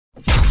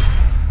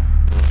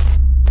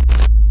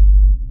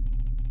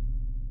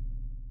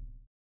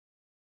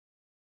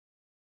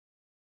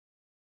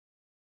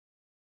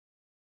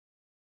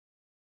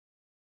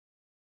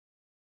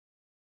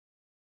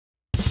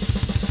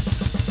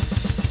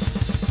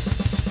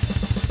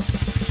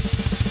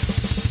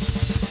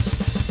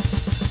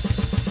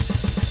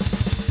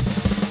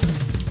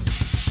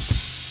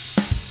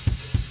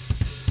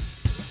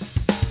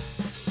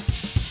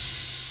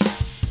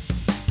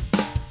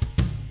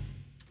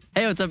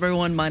what's up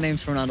everyone? My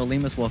name's Fernando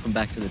Lemus. Welcome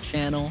back to the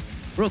channel.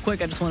 Real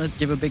quick, I just want to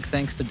give a big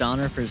thanks to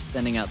Donner for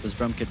sending out this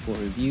drum kit for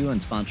review and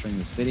sponsoring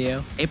this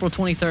video. April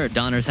 23rd,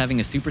 Donner's having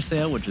a super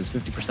sale, which is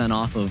 50%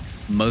 off of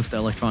most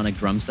electronic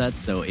drum sets.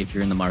 So if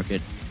you're in the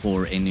market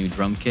for a new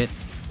drum kit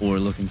or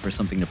looking for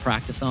something to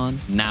practice on,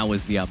 now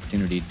is the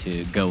opportunity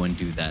to go and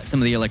do that.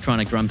 Some of the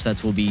electronic drum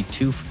sets will be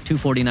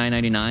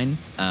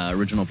 $249.99.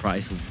 Original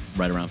price is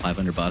right around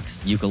 500 bucks.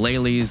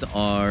 Ukuleles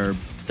are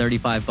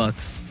 35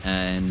 bucks,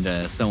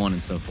 and so on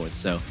and so forth.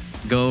 So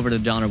go over to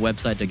the Donner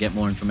website to get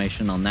more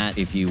information on that.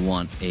 If you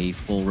want a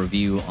full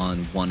review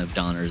on one of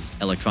Donner's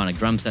electronic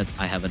drum sets,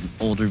 I have an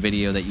older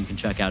video that you can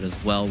check out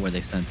as well where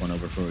they sent one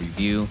over for a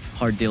review.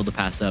 Hard deal to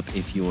pass up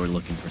if you're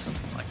looking for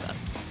something like that.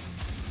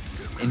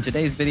 In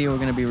today's video, we're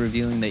going to be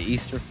reviewing the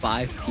Easter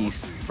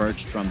 5-piece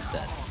Birch drum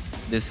set.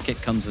 This kit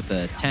comes with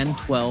a 10,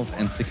 12,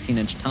 and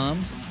 16-inch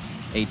toms,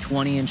 a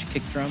 20-inch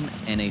kick drum,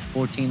 and a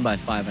 14 by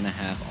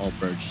 5.5 all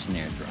Birch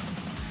snare drum.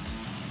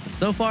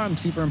 So far, I'm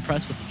super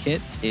impressed with the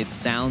kit. It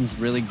sounds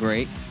really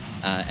great,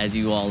 as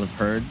you all have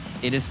heard.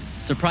 It is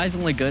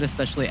surprisingly good,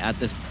 especially at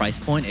this price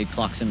point. It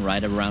clocks in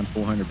right around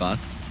 400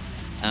 bucks.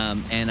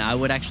 And I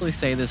would actually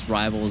say this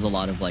rivals a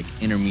lot of like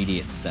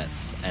intermediate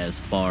sets as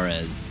far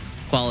as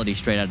quality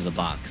straight out of the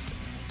box.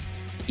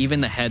 Even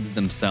the heads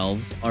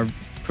themselves are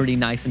pretty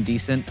nice and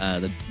decent.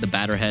 The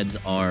batter heads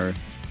are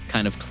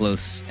kind of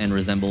close and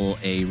resemble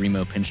a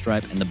Remo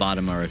pinstripe, and the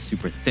bottom are a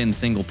super thin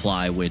single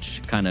ply,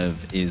 which kind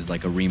of is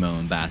like a Remo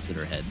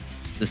ambassador head.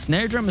 The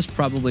snare drum is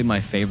probably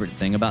my favorite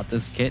thing about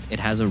this kit. It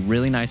has a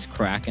really nice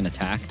crack and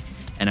attack,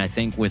 and I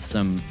think with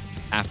some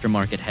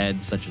aftermarket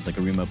heads such as like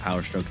a Remo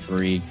Power Stroke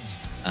 3,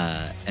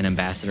 an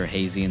Ambassador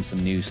Hazy, and some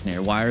new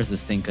snare wires,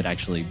 this thing could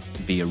actually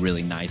be a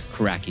really nice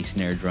cracky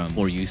snare drum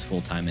for use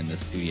full time in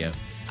this studio.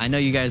 I know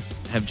you guys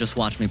have just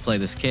watched me play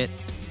this kit.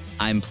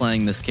 I'm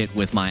playing this kit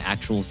with my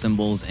actual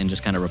cymbals and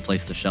just kind of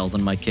replace the shells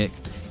on my kit.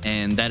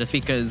 And that is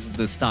because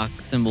the stock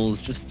cymbals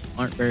just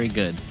aren't very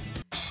good.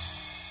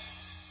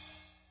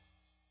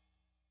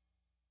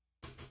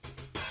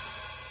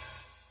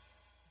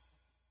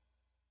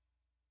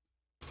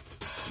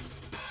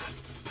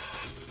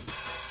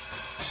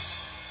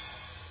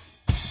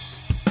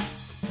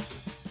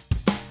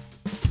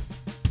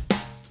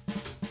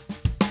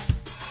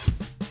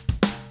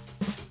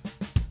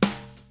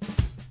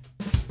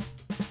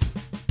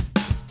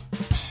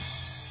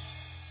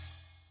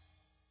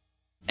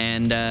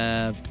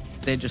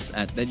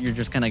 And you're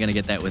just kind of going to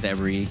get that with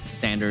every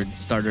standard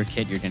starter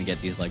kit. You're going to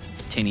get these like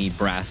tinny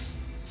brass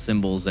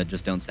cymbals that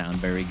just don't sound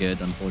very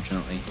good,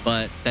 unfortunately.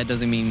 But that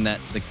doesn't mean that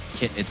the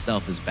kit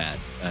itself is bad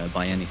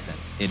by any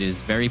sense. It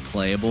is very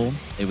playable.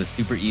 It was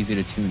super easy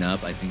to tune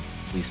up. I think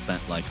we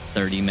spent like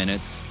 30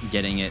 minutes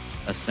getting it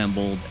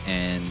assembled,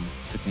 and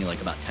took me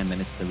like about 10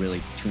 minutes to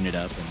really tune it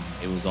up,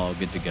 and it was all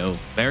good to go.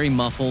 Very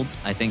muffled.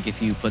 I think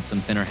if you put some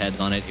thinner heads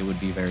on it, it would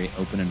be very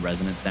open and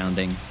resonant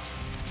sounding.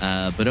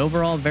 But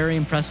overall, very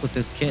impressed with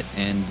this kit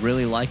and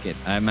really like it.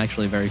 I'm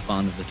actually very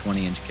fond of the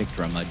 20-inch kick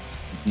drum. I've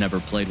never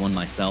played one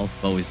myself.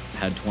 I've always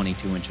had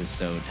 22 inches,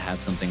 so to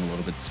have something a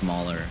little bit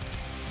smaller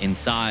in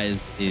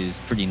size is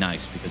pretty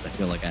nice because I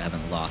feel like I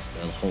haven't lost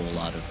a whole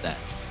lot of that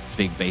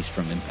big bass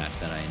drum impact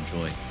that I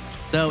enjoy.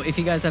 So if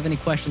you guys have any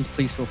questions,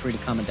 please feel free to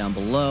comment down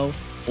below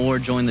or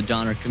join the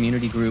Donner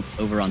community group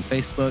over on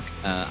Facebook.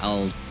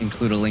 I'll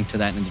include a link to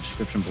that in the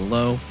description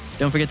below.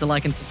 Don't forget to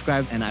like and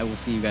subscribe, and I will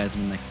see you guys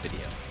in the next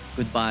video.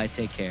 Goodbye,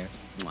 take care.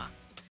 Mwah.